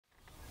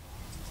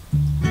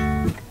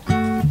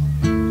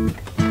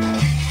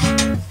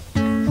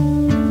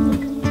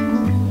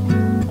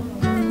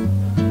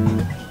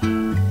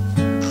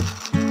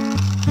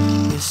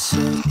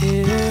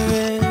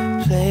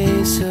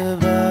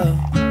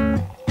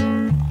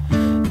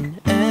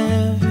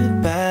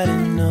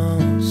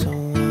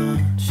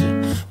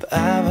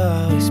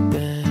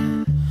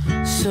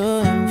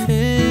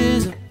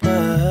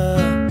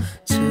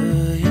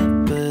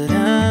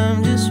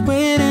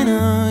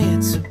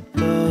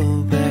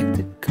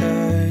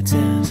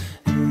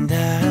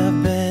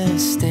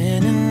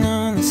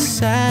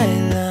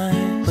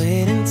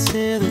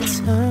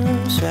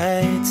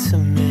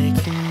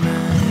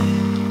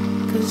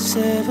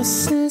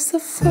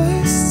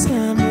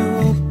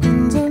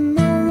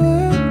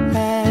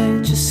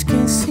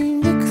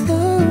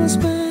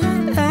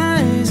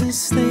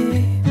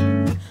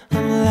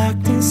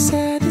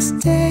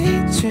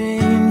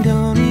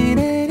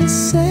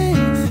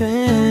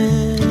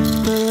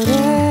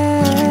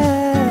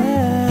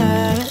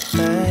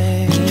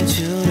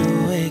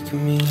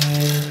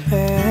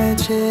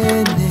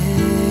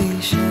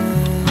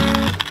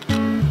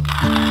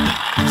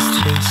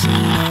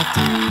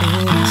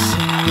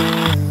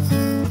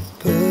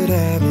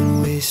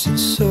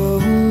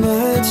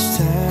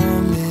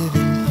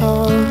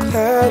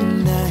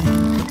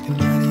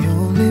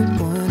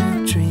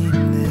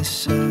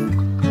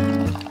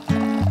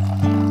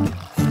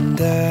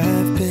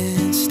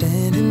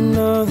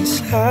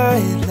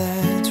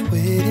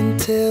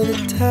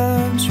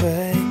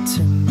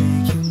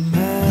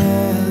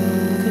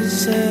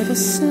ever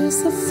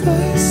since the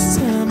first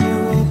time you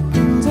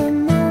opened up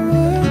my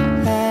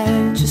world,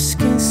 I just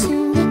can't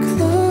seem to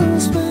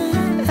close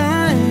my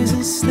eyes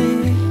and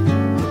sleep.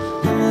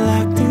 I'm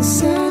locked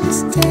inside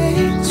this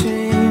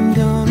daydream,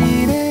 don't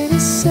need any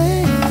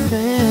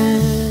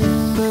saving,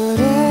 but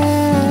I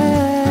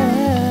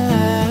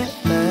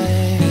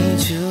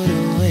need you to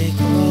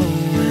wake me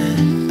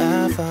when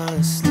I fall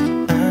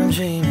asleep. I'm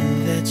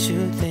dreaming that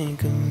you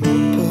think of me,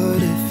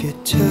 but if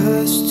you're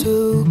just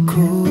too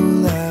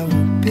cool, I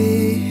will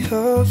be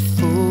a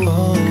fool.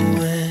 Oh,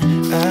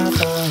 when I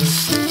fall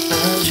asleep,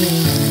 I'm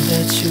dreaming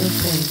that you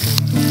think of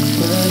me,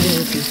 but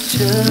if you're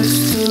just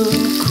too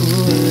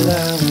cool, I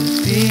will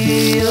be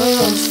a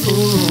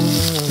fool.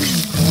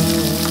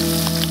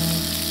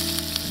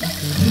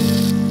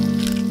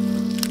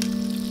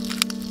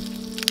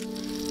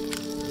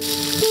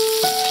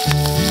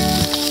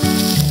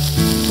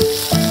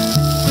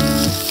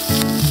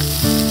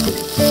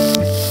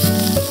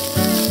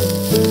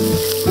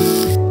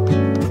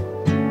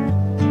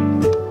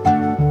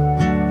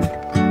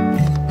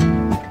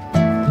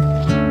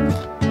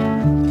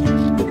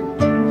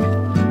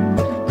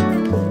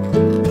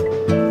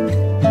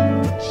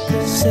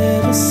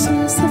 Ever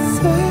since the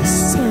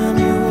first time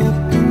you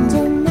opened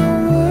up my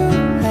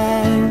world, I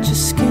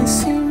just can't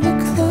seem to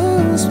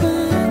close my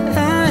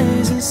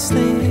eyes and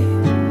sleep.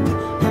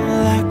 I'm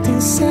locked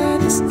inside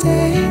this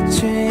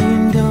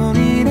daydream, don't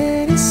need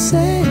any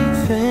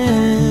saving,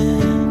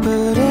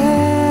 but I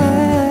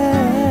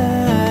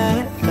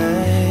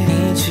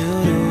need you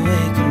to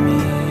wake me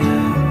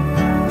up.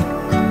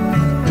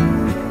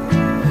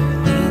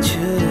 Need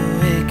you to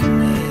wake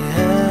me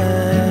up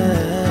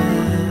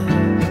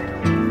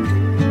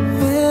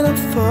when I'm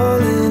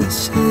falling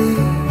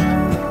asleep.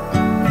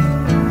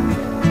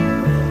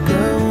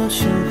 Girl, won't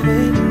you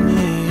wake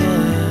me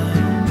up?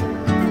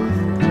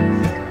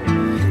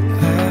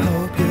 I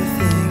hope you're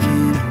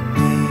thinking of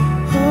me.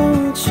 Oh,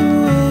 won't you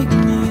wake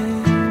me?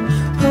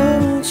 Oh,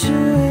 won't you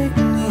wake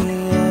me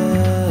up?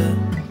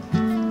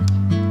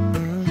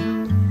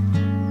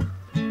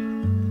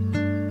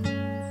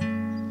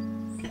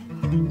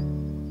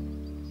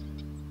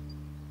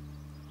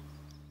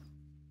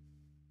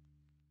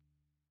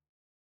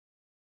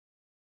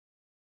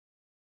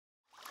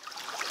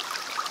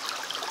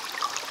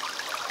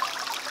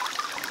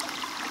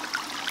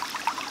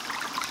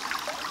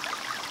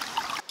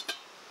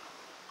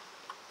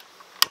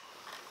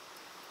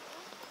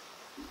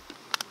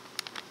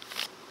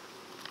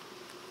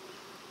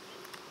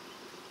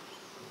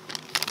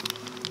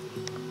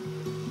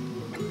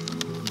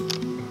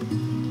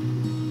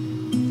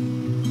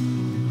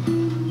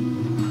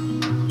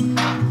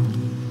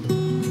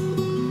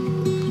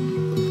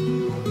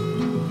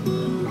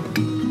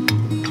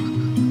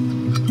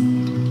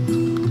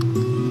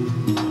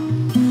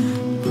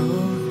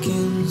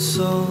 Broken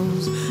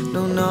souls,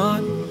 no,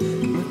 not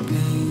with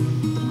pain.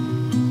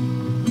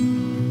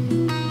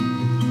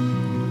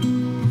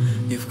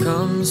 You've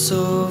come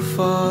so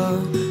far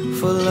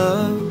for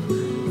love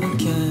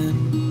again.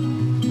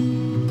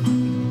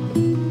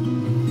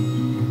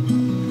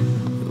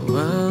 The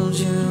world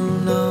you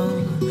know,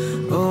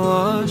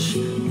 awash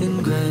in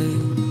gray.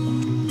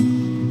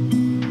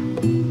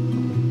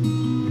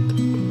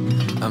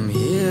 I'm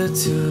here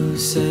to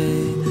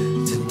say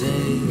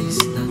today's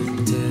not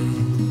the day.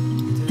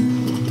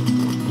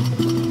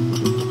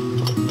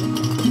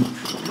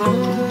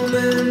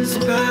 Moments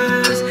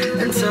pass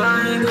and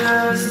time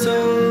has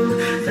told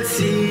that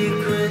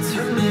secrets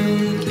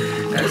remain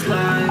as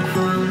life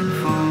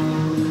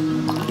unfolds.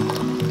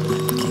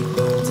 Keep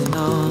holding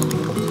on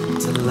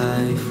to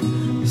life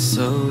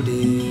so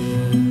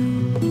dear.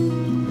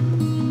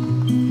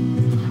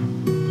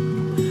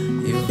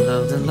 You've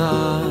loved a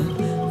lot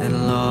and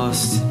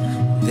lost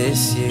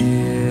this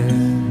year.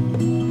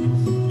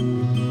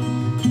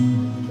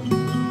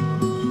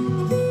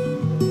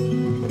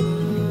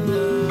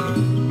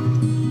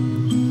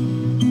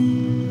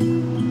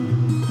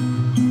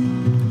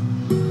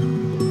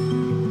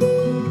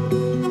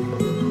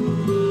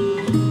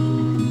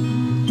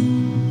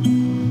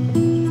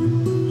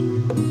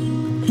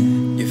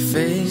 You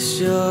faced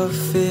your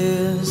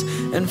fears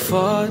and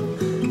fought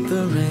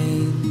the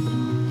rain.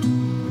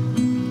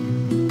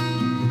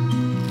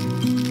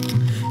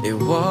 It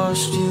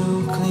washed you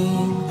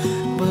clean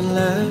but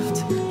left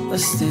a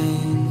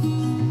stain.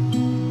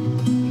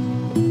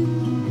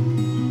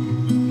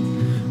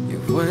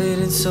 You've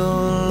waited so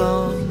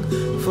long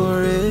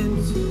for it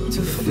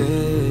to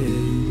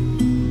fade,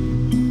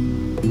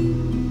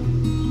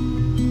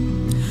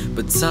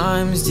 but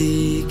time's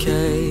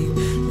decay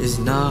is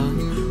not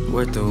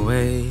worth the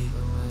wait.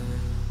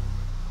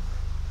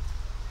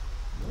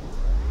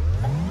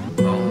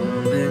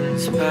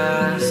 Moments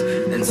pass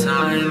and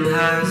time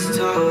has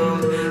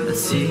told that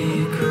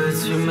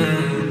secrets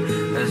remain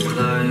as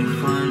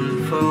life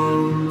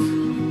unfolds.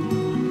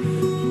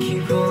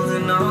 Keep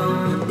holding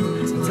on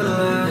to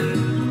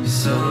life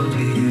so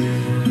dear.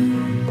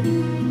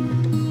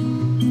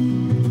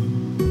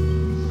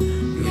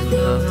 You've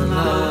loved a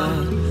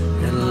lot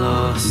and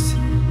lost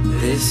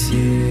this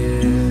year.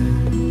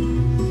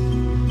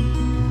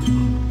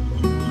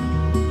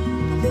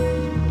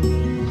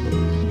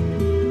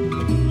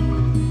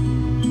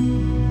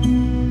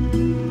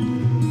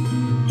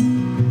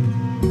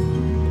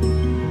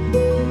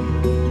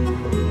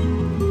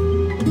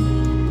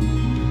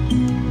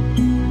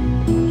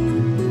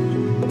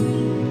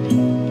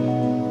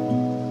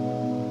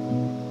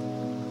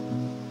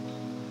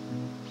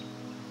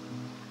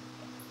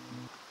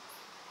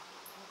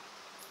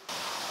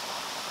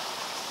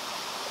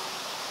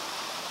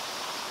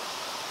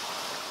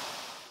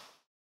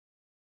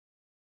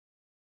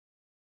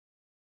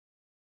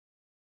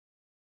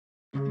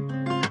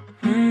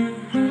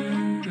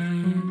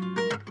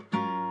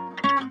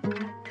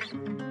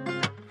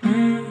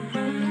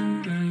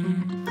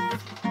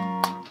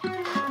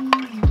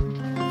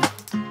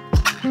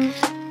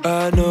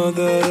 I know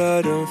that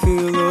I don't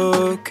feel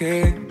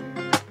okay.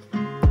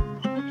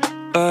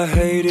 I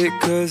hate it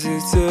cause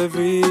it's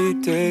every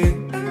day.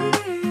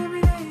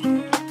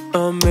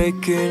 I'm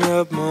making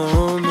up my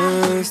own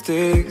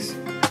mistakes.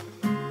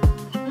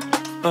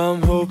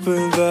 I'm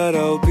hoping that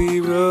I'll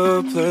be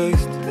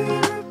replaced.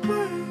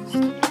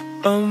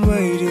 I'm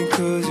waiting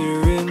cause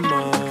you're in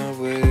my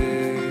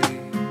way.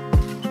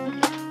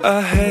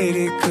 I hate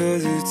it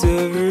cause it's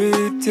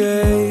every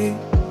day.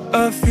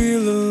 I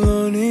feel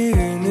alone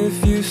even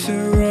if you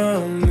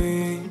surround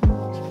me.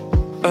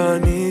 I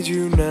need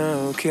you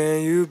now,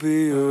 can you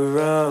be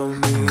around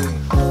me?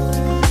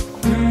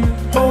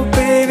 Oh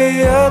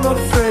baby, I'm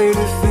afraid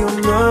to feel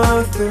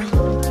nothing.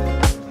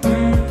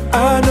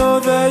 I know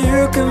that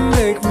you can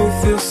make me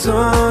feel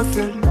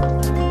something.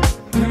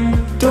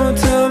 Don't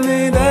tell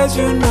me that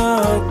you're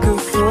not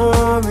good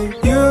for me.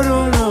 You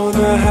don't know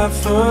the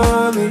half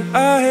of me.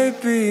 I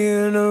hate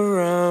being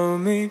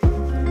around me.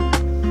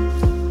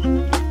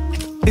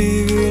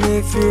 Even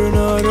if you're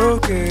not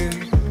okay.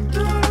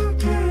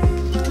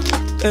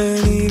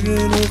 And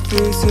even if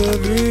it's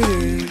every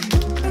day.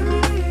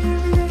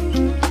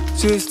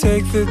 Just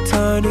take the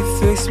time to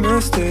fix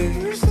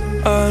mistakes.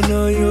 I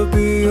know you'll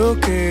be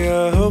okay.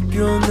 I hope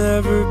you'll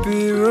never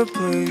be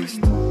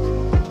replaced.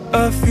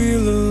 I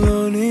feel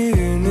alone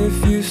even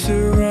if you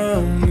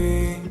surround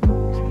me.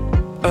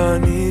 I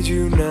need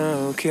you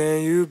now,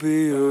 can you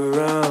be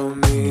around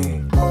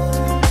me?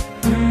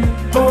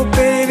 Oh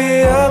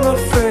baby, I'm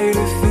afraid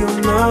to feel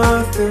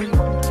nothing.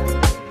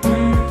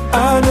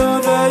 I know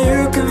that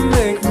you can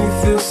make me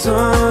feel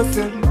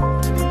something.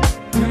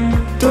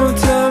 Don't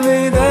tell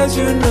me that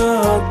you're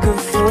not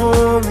good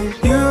for me.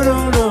 You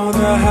don't know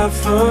the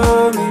half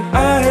of me.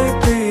 I hate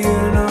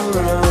being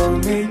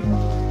around me.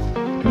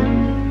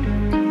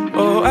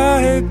 Oh,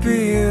 I hate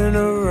being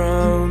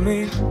around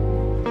me.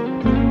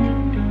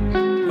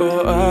 Oh,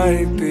 I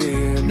hate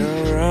being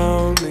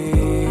around me.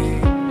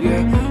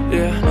 Yeah,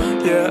 yeah,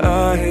 yeah,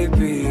 I hate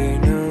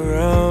being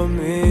around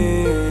me.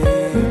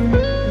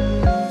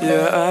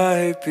 Yeah, I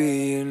hate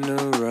being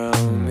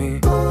around me.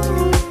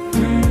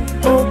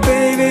 Oh,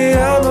 baby,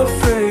 I'm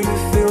afraid to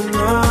feel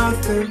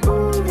nothing.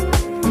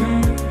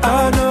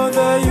 I know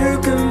that you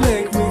can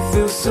make me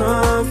feel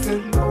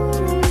something.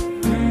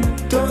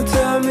 Don't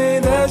tell me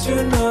that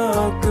you're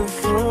not good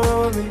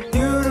for me.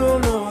 You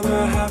don't know the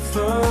half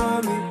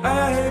of me. I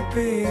hate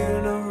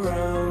being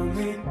around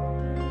me.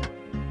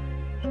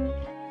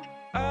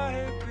 I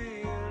hate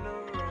being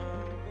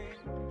around me.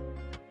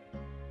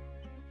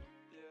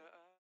 Yeah.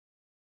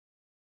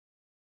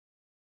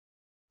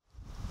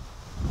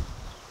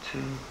 2,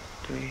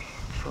 3,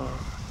 4.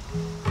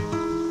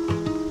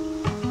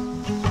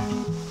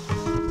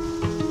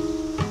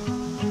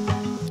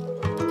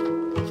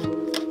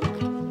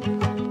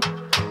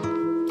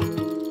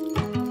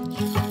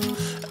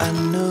 I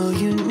know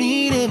you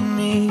needed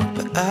me,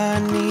 but I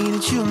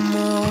needed you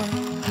more.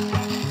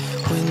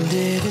 When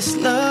did this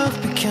love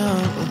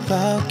become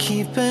about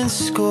keeping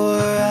score?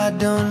 I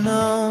don't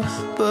know,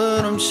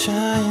 but I'm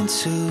trying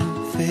to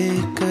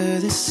figure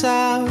this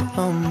out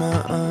on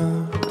my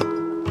own.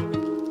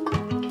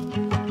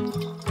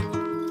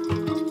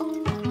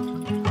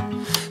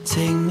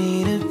 Take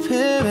me to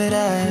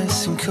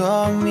paradise and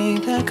call me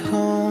back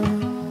home.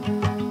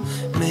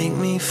 Make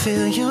me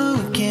feel young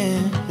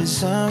again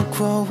as I'm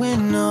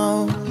growing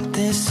old.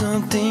 There's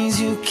some things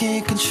you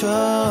can't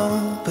control,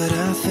 but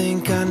I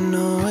think I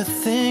know a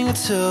thing or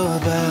two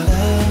about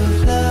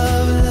love,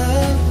 love,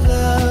 love,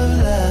 love,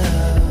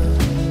 love.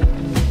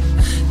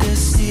 They'll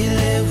steal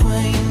it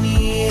when you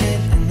need it,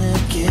 and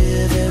they'll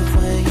give it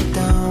when you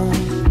don't.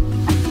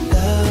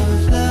 Love,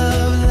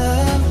 love,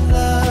 love,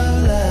 love,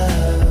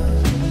 love.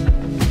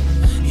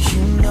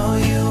 You know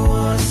you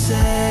wanna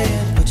say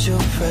it, but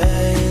you're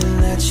praying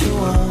that you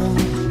won't.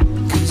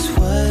 'Cause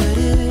what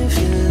if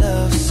you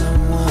love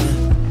someone,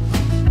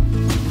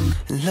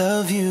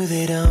 love you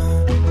they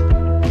don't?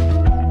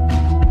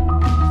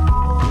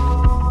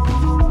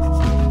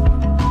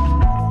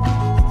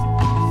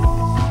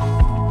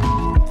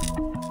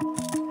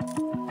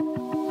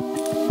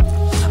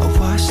 I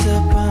washed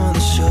up on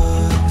the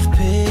shore with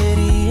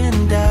pity and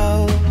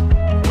doubt.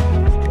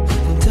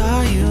 And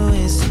are you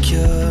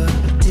insecure,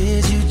 or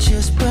did you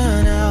just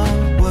burn out?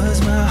 Was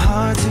my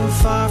heart too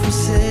far from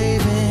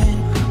saving,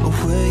 or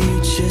were you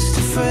just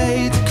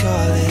afraid to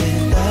call it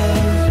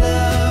love,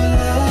 love,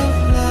 love,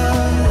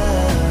 love,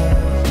 love?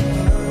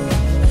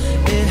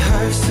 It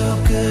hurts so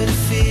good to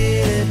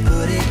feel it,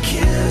 but it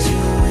kills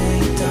you when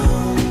you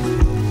don't.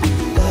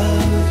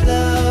 Love,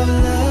 love,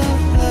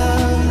 love,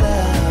 love,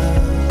 love.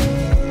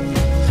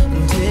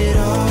 And it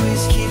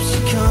always keeps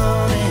you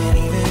coming,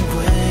 even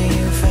when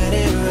you've had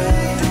it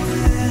right.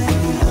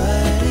 And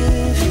what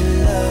if you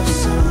love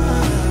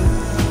someone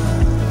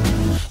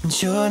and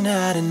you're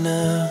not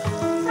enough?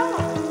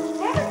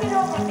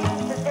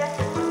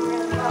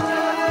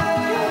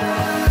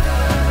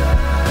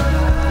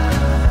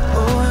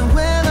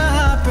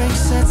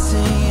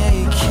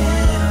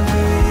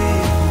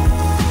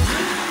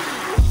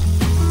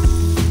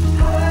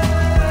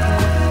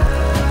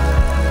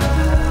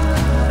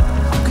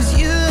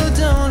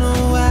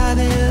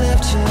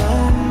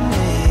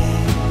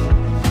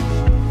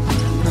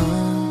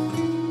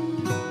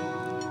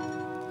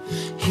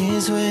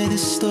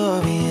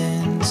 story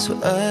ends so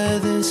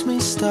others may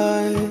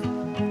start.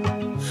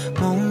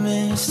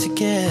 Moments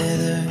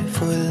together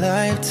for a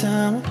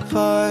lifetime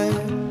apart.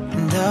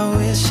 And I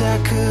wish I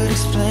could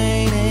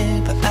explain it,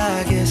 but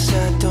I guess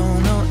I don't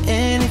know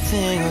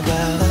anything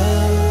about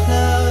love,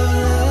 love,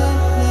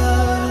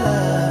 love, love,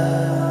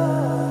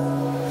 love.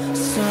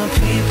 Some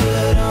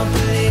people don't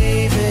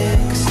believe it,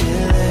 'cause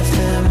it left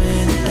them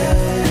in the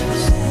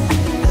dust.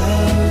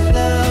 Love,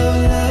 love,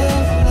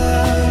 love,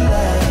 love,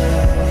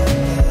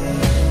 love.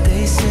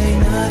 They say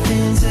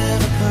nothing's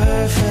ever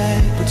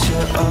perfect, but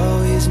you're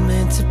always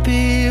meant to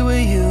be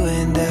where you